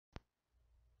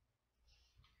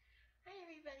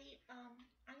everybody,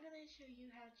 I'm going to show you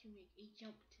how to make a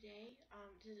jump today.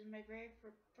 This is my very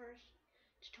first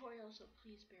tutorial, so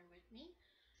please bear with me.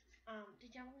 The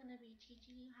jump I'm going to be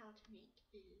teaching you how to make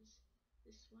is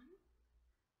this one.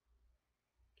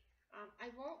 I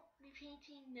won't be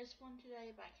painting this one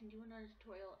today, but I can do another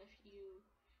tutorial if you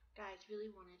guys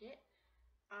really wanted it.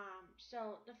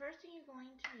 So the first thing you're going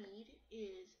to need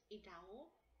is a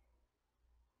dowel.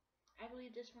 I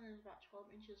believe this one is about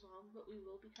 12 inches long, but we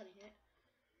will be cutting it.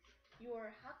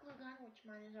 Your hot glue gun, which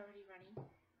mine is already running.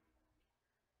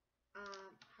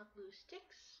 Hot glue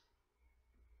sticks.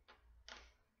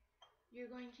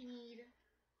 You're going to need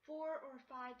 4 or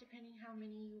 5, depending how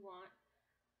many you want.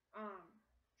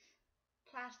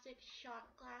 Plastic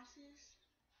shot glasses,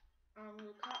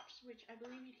 little cups, which I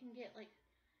believe you can get like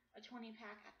a 20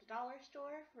 pack at the dollar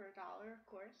store for $1, of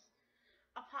course.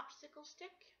 A popsicle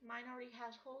stick. Mine already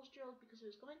has holes drilled because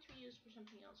it was going to be used for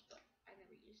something else, but I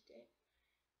never used it.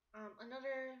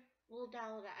 Another little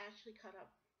dowel that I actually cut up.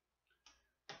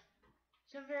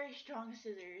 Some very strong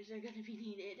scissors are going to be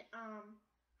needed.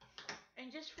 And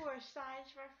just for a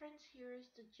size reference, here is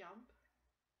the jump.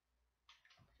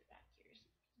 I'll put it back here so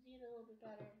you can see it a little bit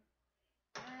better.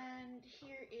 And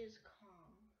here is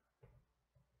Kong,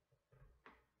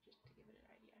 just to give it an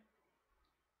idea.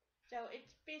 So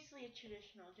it's basically a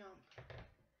traditional jump,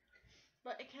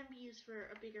 but it can be used for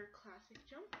a bigger classic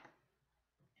jump.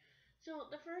 So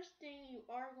the first thing you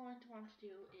are going to want to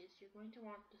do is you're going to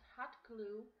want the hot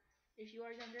glue. If you are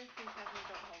younger, please have me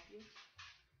don't help you.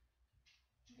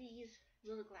 These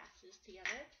little glasses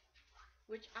together,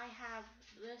 which I have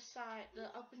this side, the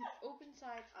open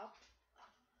side up,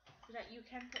 so that you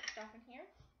can put stuff in here.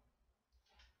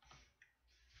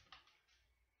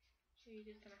 So you're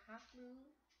just gonna hot glue.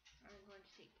 I'm going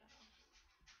to take that off.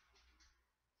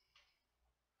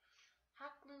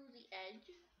 Hot glue the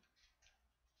edge,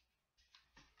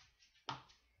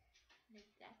 like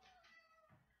that,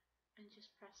 and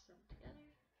just press them together,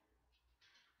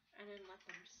 and then let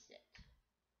them sit.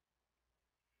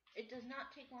 It does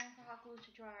not take long for hot glue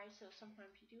to dry, so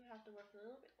sometimes you do have to work a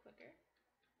little bit quicker.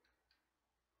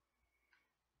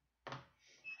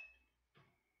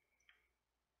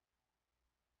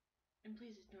 And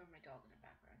please ignore my dog in the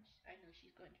background. I know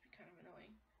she's going to be kind of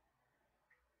annoying.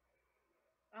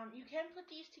 You can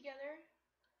put these together,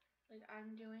 like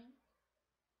I'm doing.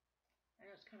 I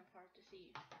know it's kind of hard to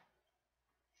see.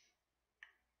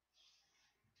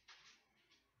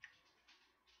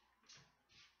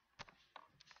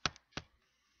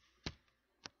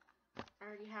 I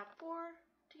already have 4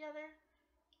 together.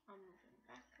 I'm moving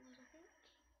back a little bit,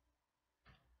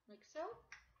 like so.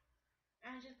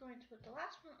 And I'm just going to put the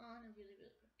last one on really,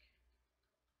 really quick.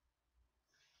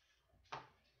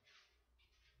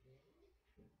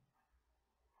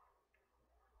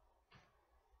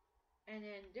 And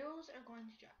then those are going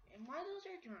to dry. And while those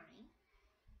are drying,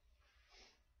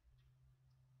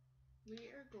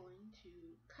 we are going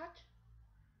to cut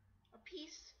a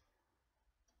piece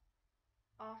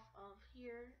off of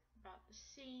here about the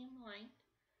same length.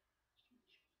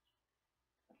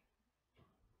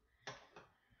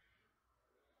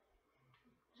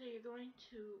 So you're going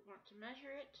to want to measure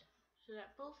it so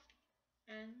that both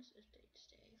ends, if they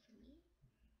stay for me,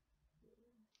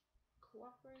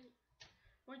 cooperate.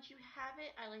 Once you have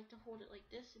it, I like to hold it like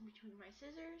this in between my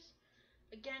scissors.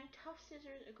 Again, tough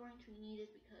scissors are going to be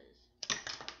needed because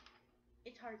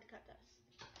it's hard to cut this.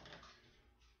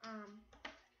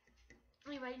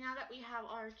 Anyway, now that we have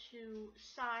our 2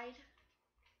 side,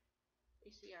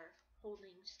 basically our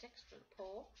holding sticks for the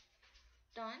pole,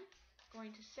 done,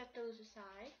 going to set those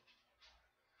aside.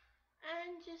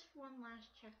 And just one last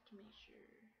check to make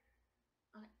sure.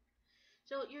 Okay.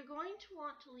 So you're going to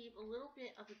want to leave a little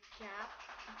bit of a gap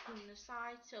between the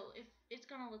sides, so if it's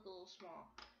going to look a little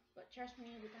small. But trust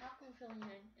me, with the hot glue filling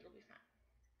in, it'll be fine.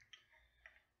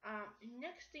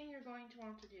 Next thing you're going to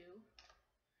want to do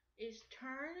is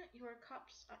turn your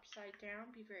cups upside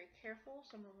down. Be very careful.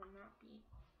 Some of them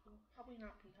will probably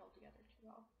not be held together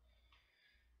too well.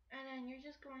 And then you're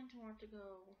just going to want to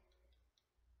go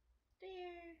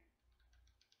there,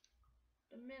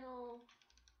 the middle,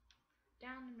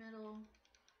 down the middle,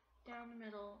 down the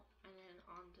middle, and then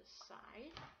on the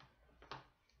side.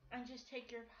 And just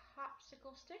take your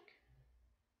popsicle stick,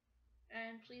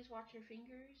 and please watch your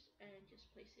fingers, and just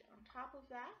place it on top of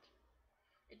that.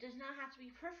 It does not have to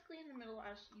be perfectly in the middle.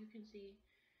 As you can see,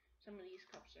 some of these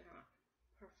cups are not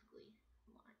perfectly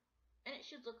aligned. And it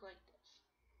should look like this.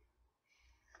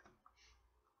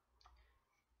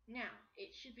 Now,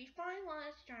 it should be fine while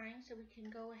it's drying, so we can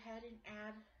go ahead and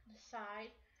add the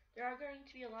side. There are going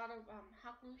to be a lot of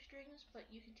hot glue strings,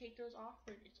 but you can take those off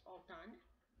when it's all done.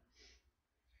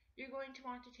 You're going to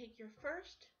want to take your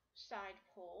first side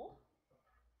pole,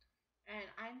 and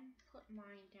I'm putting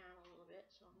mine down a little bit,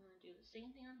 so I'm going to do the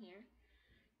same thing on here.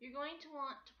 You're going to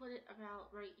want to put it about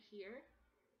right here.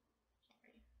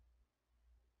 Sorry,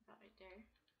 about right there.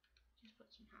 Just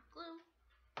put some hot glue.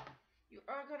 You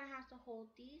are going to have to hold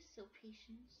these, so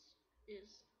patience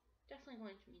is definitely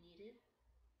going to be needed.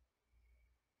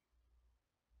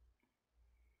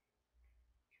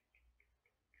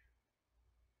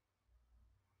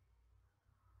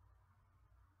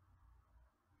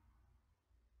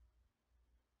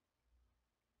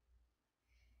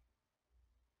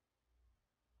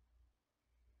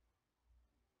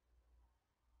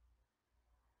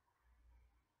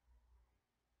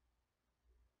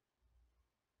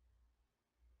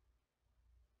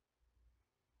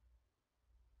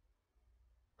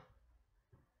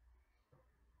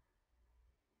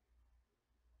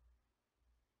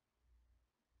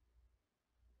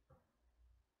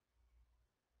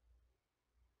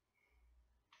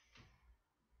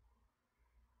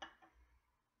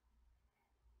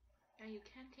 Now you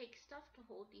can take stuff to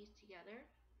hold these together,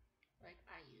 like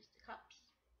I use the cups.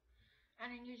 And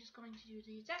then you're just going to do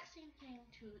the exact same thing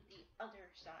to the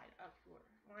other side of your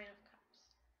line of cups.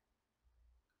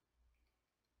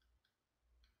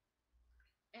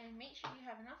 And make sure you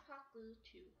have enough hot glue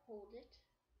to hold it,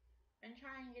 and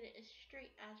try and get it as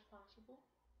straight as possible.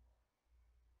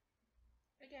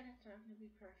 Again, it's not going to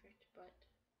be perfect, but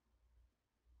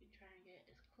you try and get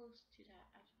as close to that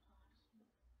as possible.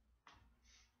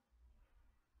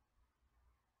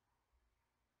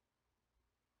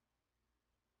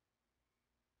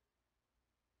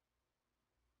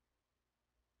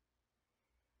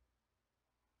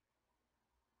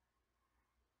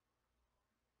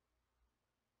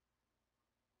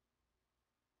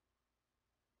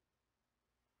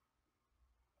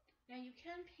 Now you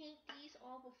can paint these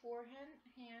all beforehand,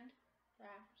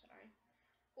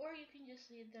 or you can just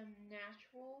leave them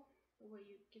natural, the way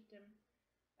you get them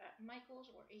at Michael's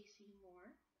or AC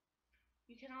Moore.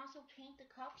 You can also paint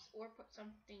the cups or put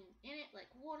something in it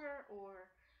like water, or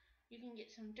you can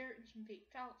get some dirt and some fake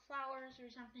flowers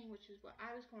or something, which is what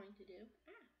I was going to do.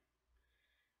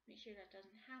 Make sure that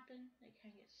doesn't happen. They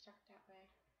can get stuck that way.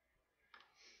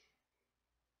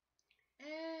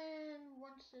 And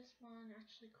once this one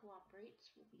actually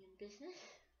cooperates, we'll be in business.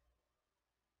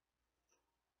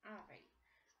 Alright.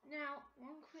 Now,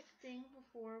 one quick thing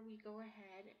before we go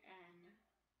ahead and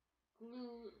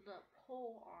glue the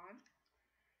pole on.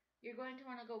 You're going to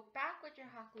want to go back with your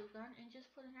hot glue gun and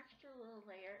just put an extra little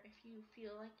layer if you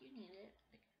feel like you need it,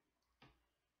 like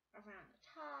around the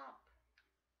top.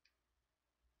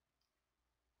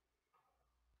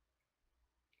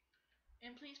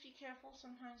 And please be careful,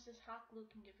 sometimes this hot glue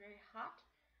can get very hot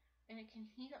and it can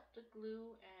heat up the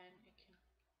glue and it can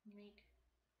make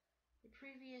the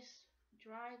previous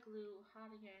dry glue hot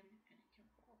again and it can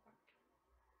fall apart.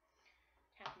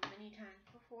 It's happened many times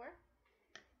before.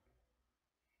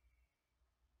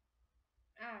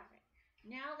 Alright,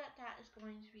 now that that is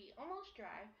going to be almost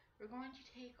dry, we're going to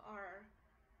take our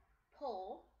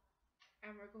pole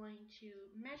and we're going to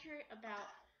measure it about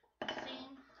the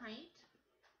same height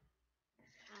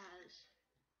as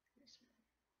this one.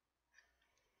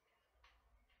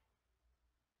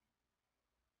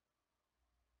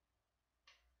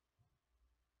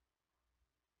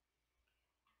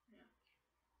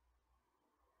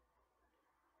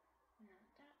 Now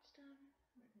that that's done,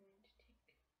 we're going to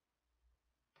take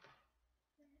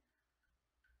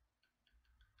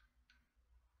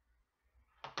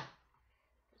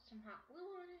put some hot glue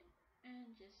on it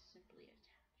and just simply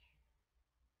attach.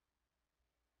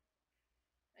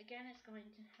 Again, it's going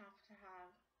to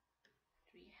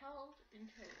be held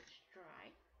until it's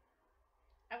dry.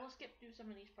 I will skip through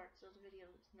some of these parts so the video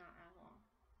is not as long.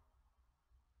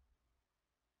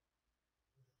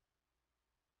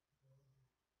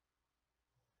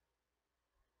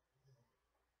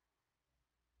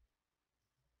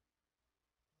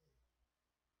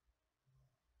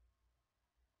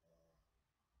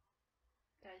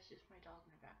 That is just my dog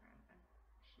in the background.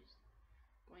 She's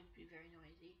going to be very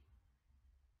noisy.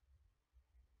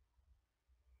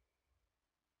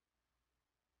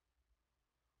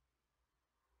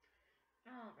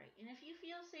 Alright, and if you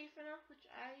feel safe enough, which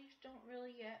I don't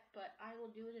really yet, but I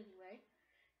will do it anyway,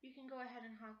 you can go ahead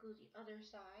and hot glue the other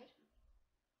side.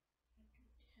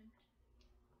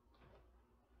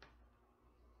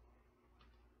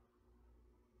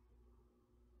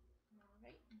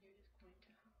 Alright, and you're just going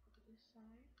to hot glue this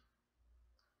side.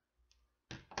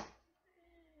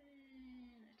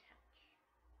 And attach.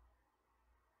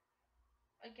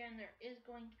 Again, there is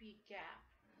going to be a gap,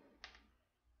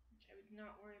 which I would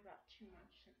not worry about too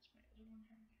much since do one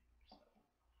hand. So.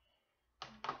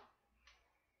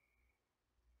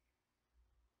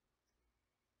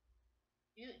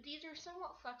 These are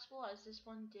somewhat flexible, as this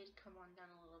one did come undone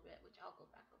a little bit, which I'll go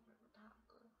back over with the hot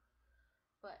glue.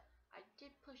 But I did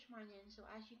push mine in, so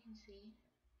as you can see,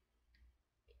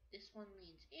 this one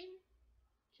leans in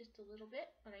just a little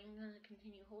bit, but I'm going to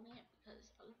continue holding it because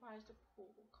otherwise the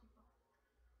pull will come off.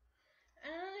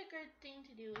 Another good thing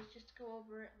to do is just go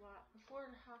over it before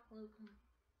the hot glue can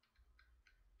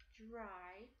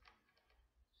dry,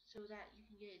 so that you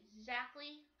can get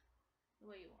exactly the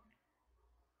way you want it.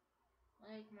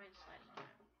 Like mine's sliding now,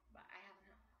 but I haven't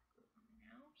had hot glue on it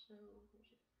now, so we'll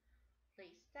just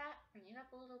place that, bring it up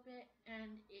a little bit,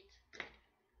 and it's good.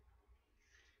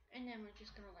 And then we're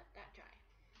just going to let that dry.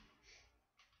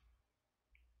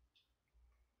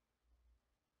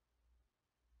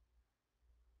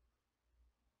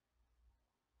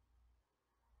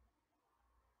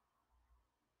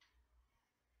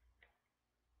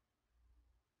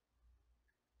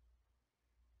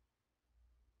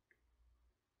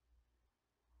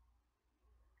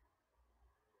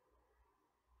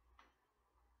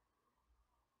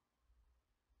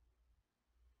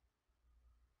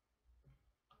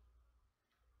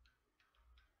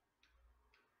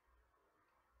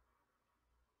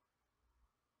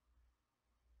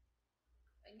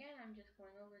 Again, I'm just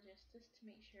going over this just to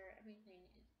make sure everything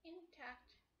is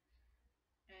intact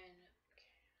and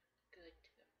good to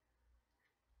go.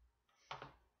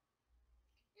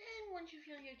 And once you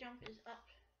feel your jump is up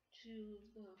to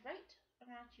the right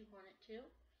amount you want it to,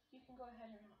 you can go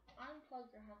ahead and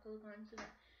unplug your hot glue gun so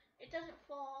that it doesn't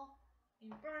fall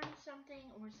and burn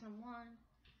something or someone.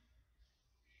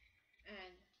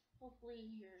 And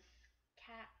hopefully your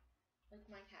cat, like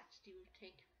my cats do,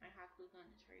 take my hot glue gun.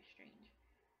 It's very strange.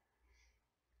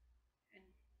 And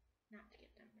not to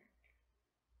get them burned.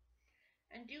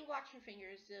 And do watch your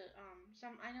fingers.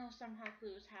 I know some hot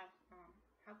glues have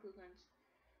hot glue guns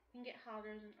can get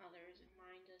hotter than others, and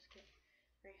mine does get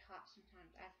very hot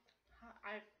sometimes.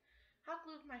 I've hot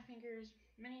glued my fingers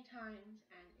many times,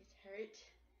 and it's hurt.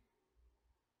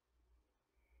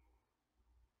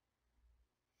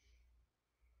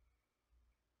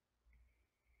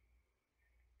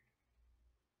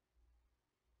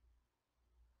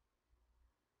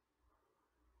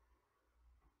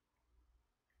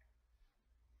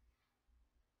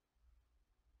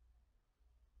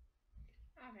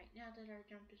 Alright, now that our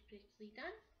jump is basically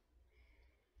done,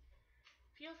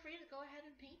 feel free to go ahead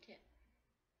and paint it.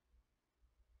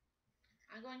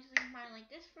 I'm going to leave mine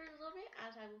like this for a little bit,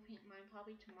 as I will paint mine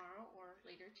probably tomorrow or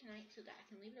later tonight so that I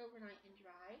can leave it overnight and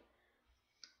dry.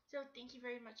 So thank you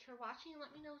very much for watching, and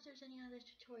let me know if there's any other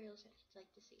tutorials that you'd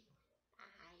like to see.